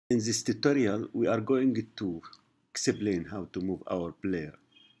In this tutorial, we are going to explain how to move our player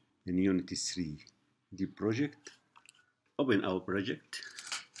in Unity 3D project. Open our project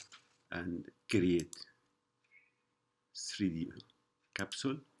and create 3D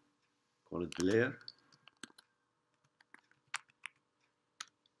capsule, call it layer.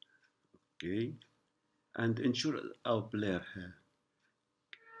 Okay, and ensure our player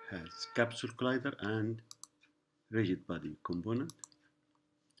has capsule collider and rigid body component.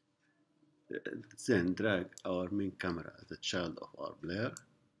 Then drag our main camera as a child of our player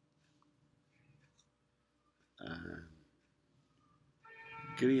and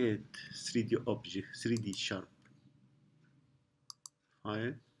create 3D object, 3D sharp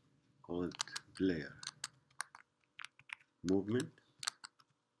file called player movement.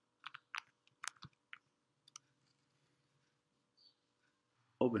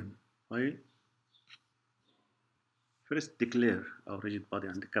 Open file. First declare our rigid body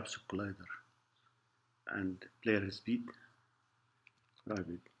and the capsule collider and player speed.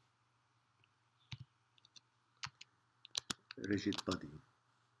 Private rigid body,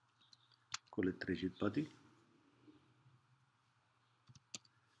 call it rigid body,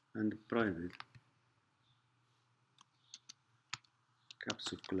 and private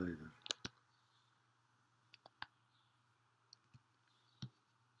capsule collider,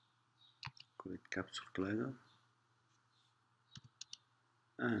 call it capsule collider,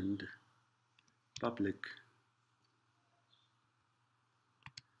 and public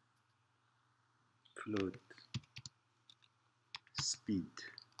float speed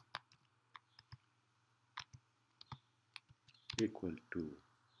equal to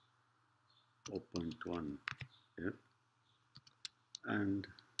 0.1 f and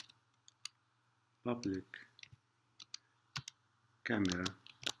public camera,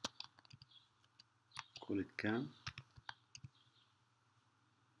 call it cam.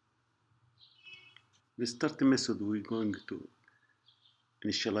 The start method, we're going to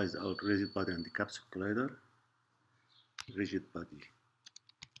initialize our rigid body and the capsule collider. Rigid body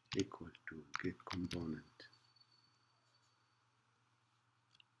equal to get component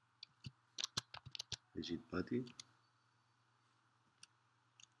rigid body,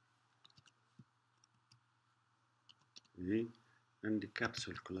 okay, and the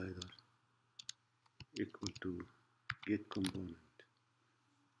capsule collider equal to get component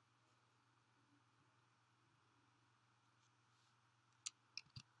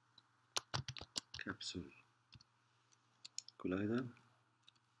capsule collider.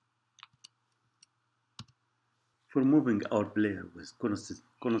 For moving our player with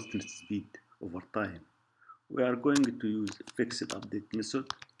constant speed over time, we are going to use fixed update method.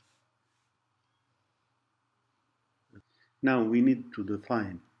 Now we need to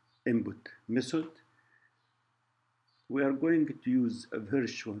define input method. We are going to use a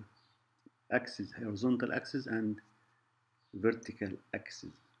virtual axis, horizontal axis and vertical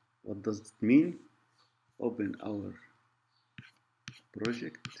axis. What does it mean? Open our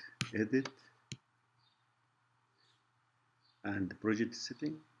project, edit, and project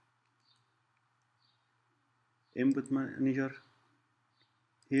setting, input manager.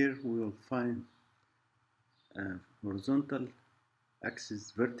 Here we will find horizontal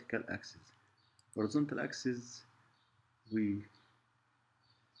axis, vertical axis. Horizontal axis, we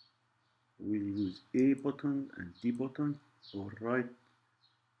will use A button and D button for right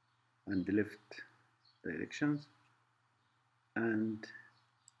and left directions, and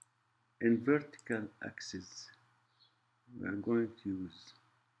in vertical axis we are going to use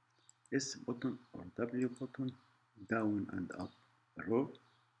S button or W button, down and up arrow.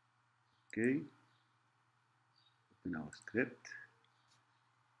 Okay, open our script,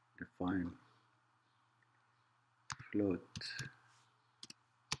 define float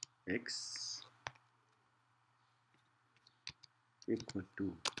x equal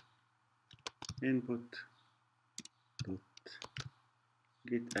to input dot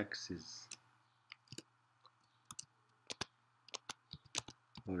get axis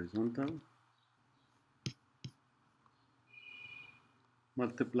horizontal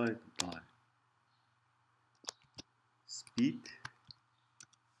multiplied by speed,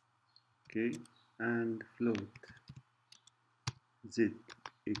 okay, and float z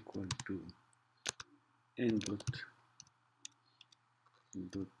equal to input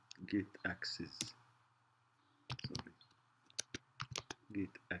dot get axis, get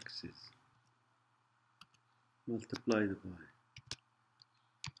axis multiplied by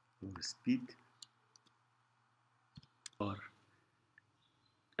our speed or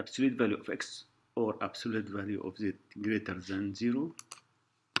absolute value of x or absolute value of z greater than 0.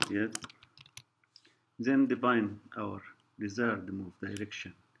 Yes. Then define our desired move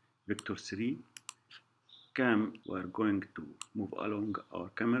direction vector 3. Cam, we are going to move along our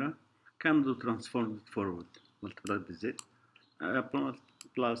camera. Cam to transform it forward, multiplied by z,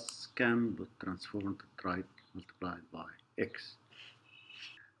 plus cam dot transformed right multiplied by x.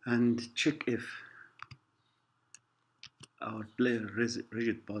 And check if our player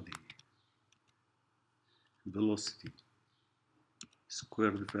rigid body velocity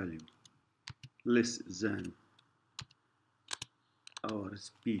squared value less than our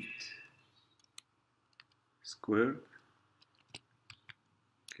speed squared.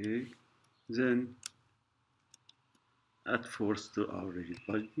 Okay, then add force to our rigid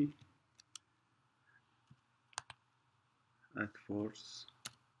body, add force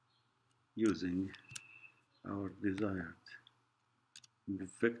using our desired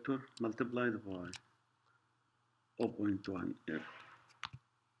vector multiplied by 0.1 f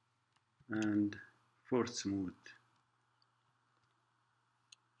and force mode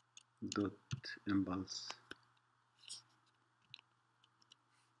dot impulse.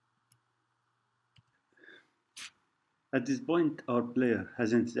 At this point, our player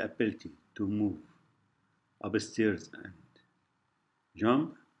hasn't the ability to move upstairs and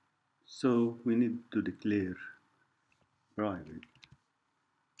jump, so we need to declare private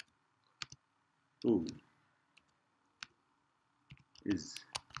O is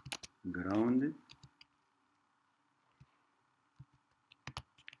grounded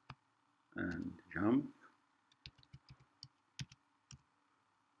and jump,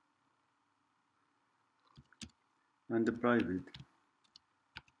 and the private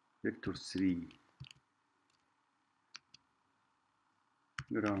vector 3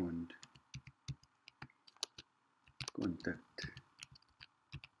 ground contact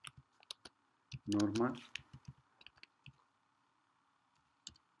normal,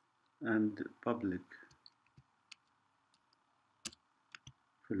 and public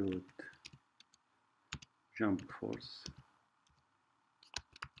float jump force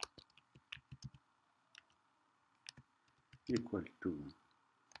equal to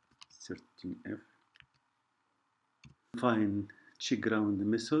 13F. Find check ground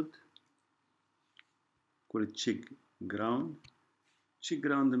method, call it check ground. Check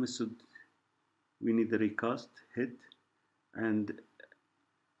ground method, we need a recast head and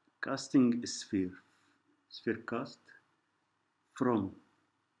casting sphere cast from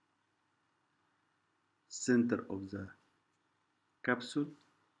center of the capsule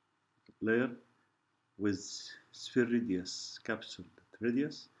layer with sphere radius capsule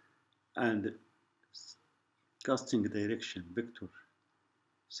radius and casting direction vector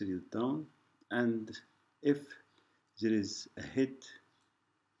 3 down, and if there is a head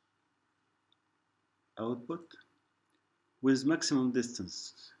output with maximum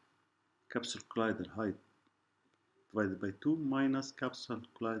distance capsule collider height divided by 2 minus capsule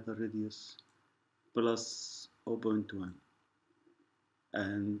collider radius plus 0.1,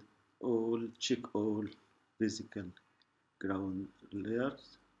 and check all physical ground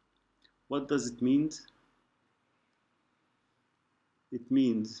layers. What does it mean? It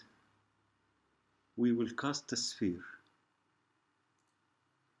means we will cast a sphere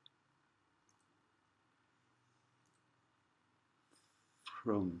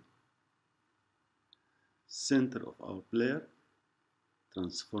from center of our player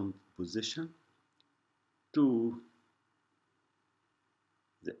transformed position to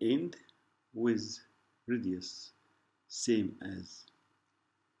the end with radius same as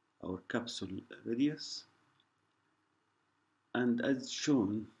our capsule radius, and as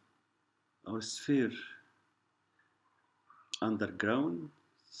shown our sphere underground,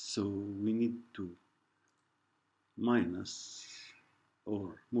 so we need to minus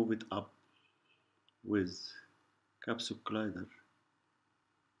or move it up with capsule collider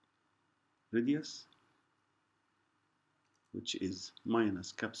radius, which is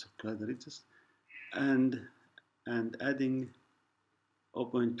minus capsule collider radius, and adding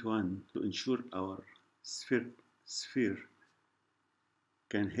 0.1 to ensure our sphere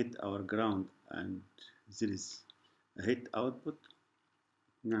can hit our ground and there is a hit output.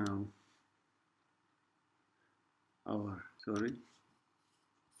 Now our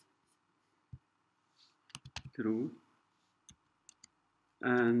true,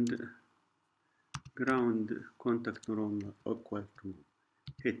 and ground contact normal equal to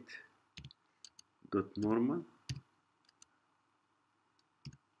hit dot normal,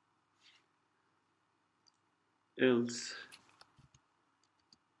 else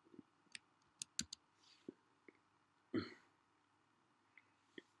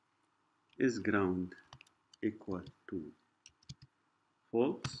is ground equal to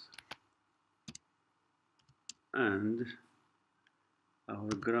false, and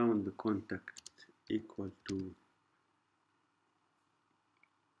our ground contact equal to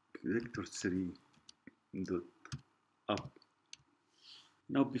vector 3 dot up.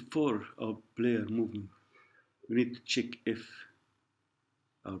 Now before our player moving, we need to check if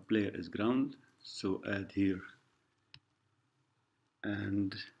our player is ground, so add here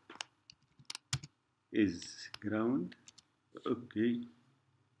and is ground. Okay,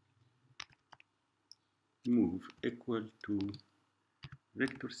 move equal to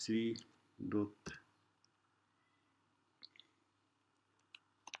vector 3 dot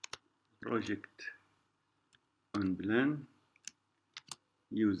project on plan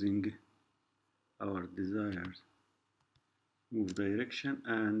using our desired move direction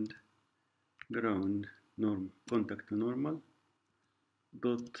and ground contact to normal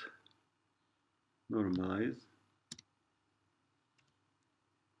dot normalize.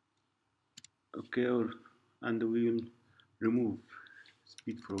 Okay, and we will remove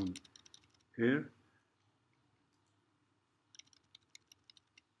speed from here.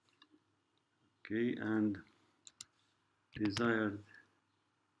 Okay, and desired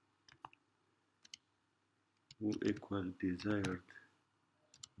move equal desired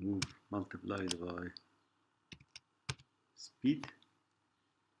move multiplied by speed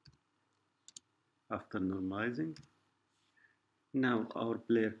after normalizing. Now our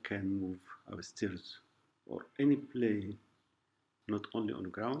player can move upstairs or any plane, not only on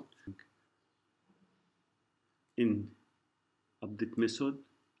ground. In update method,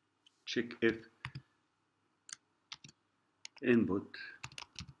 check if input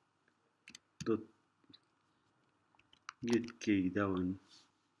dot get key down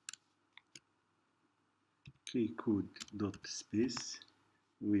key code dot space.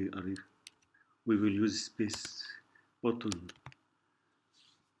 We will use space button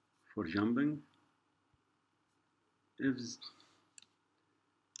for jumping. If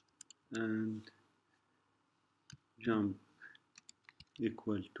and jump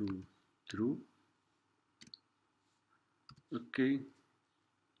equal to true. Okay,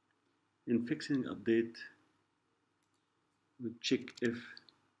 in fixing update, we check if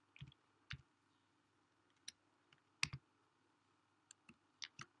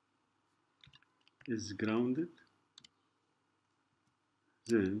is grounded.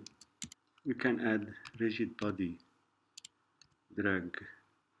 Then we can add rigid body drag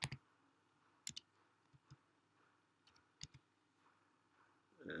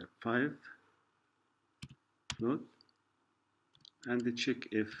uh, 5 float and check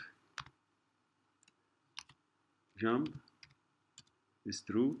if jump is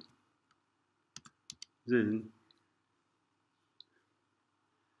true. Then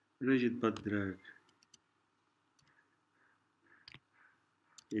rigid body drag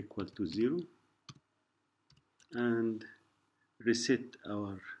equal to 0 and reset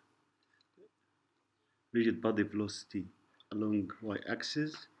our rigid body velocity along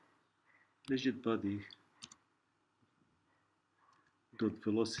y-axis. Rigid body dot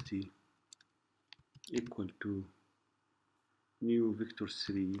velocity equal to new vector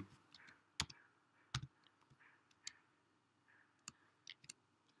 3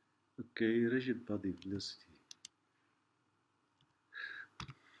 okay, rigid body velocity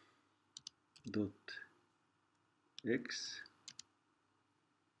dot x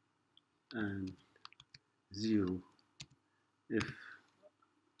and 0 if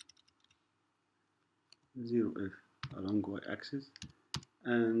along y-axis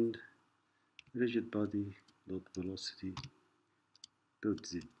and rigid body dot velocity dot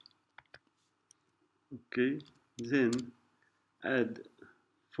z. Okay, then add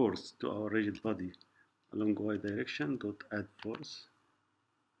force to our rigid body along y direction dot add force.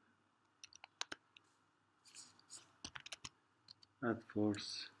 Add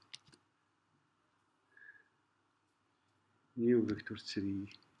force new vector 3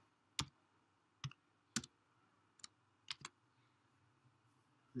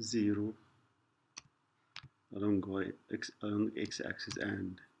 0 along x-axis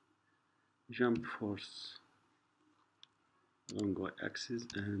and jump force along y-axis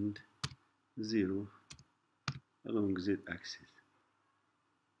and 0 along z-axis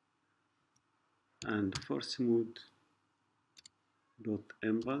and force mode dot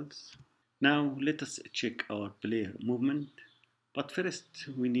impulse. Now let us check our player movement, but first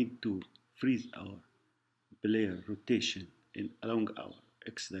we need to freeze our player rotation along our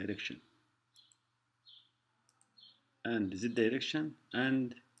x direction and z direction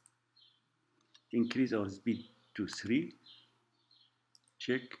and increase our speed to 3.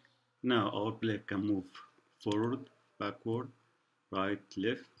 Check. Now our player can move forward, backward, right,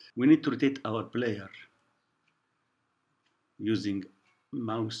 left. We need to rotate our player using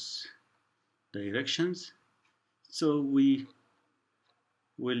mouse directions. So we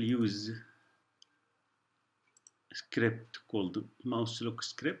will use a script called mouse look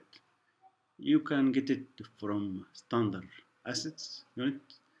script. You can get it from standard assets unit.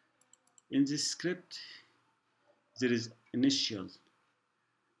 In this script, there is initial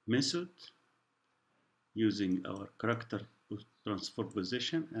method using our character transfer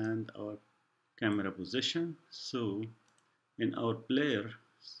position and our camera position. So in our player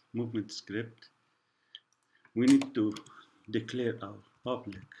movement script, we need to declare our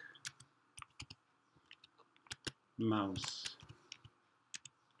public mouse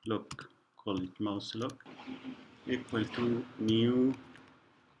look, call it mouse look, equal to new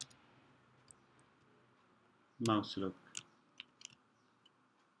mouse look.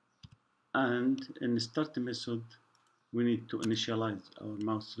 And in the start method, we need to initialize our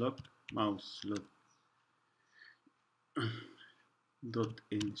mouse look dot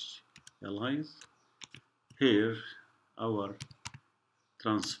initialize. Here our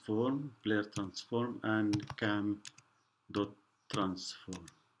transform, player transform, and cam dot transform.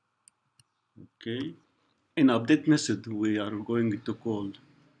 Okay. In update method, we are going to call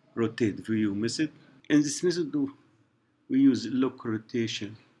rotate view method. In this method, we use look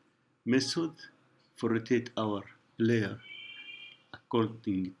rotation method for rotate our player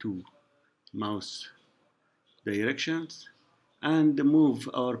according to mouse directions and move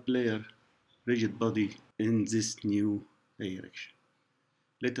our player rigid body in this new direction.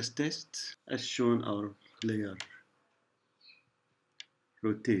 Let us test. As shown, our player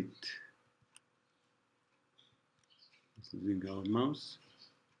rotate using our mouse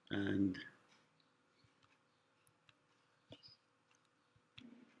and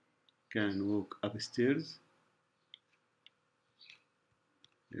can walk upstairs,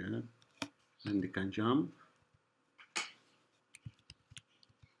 yeah, and can jump.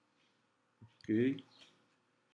 Okay,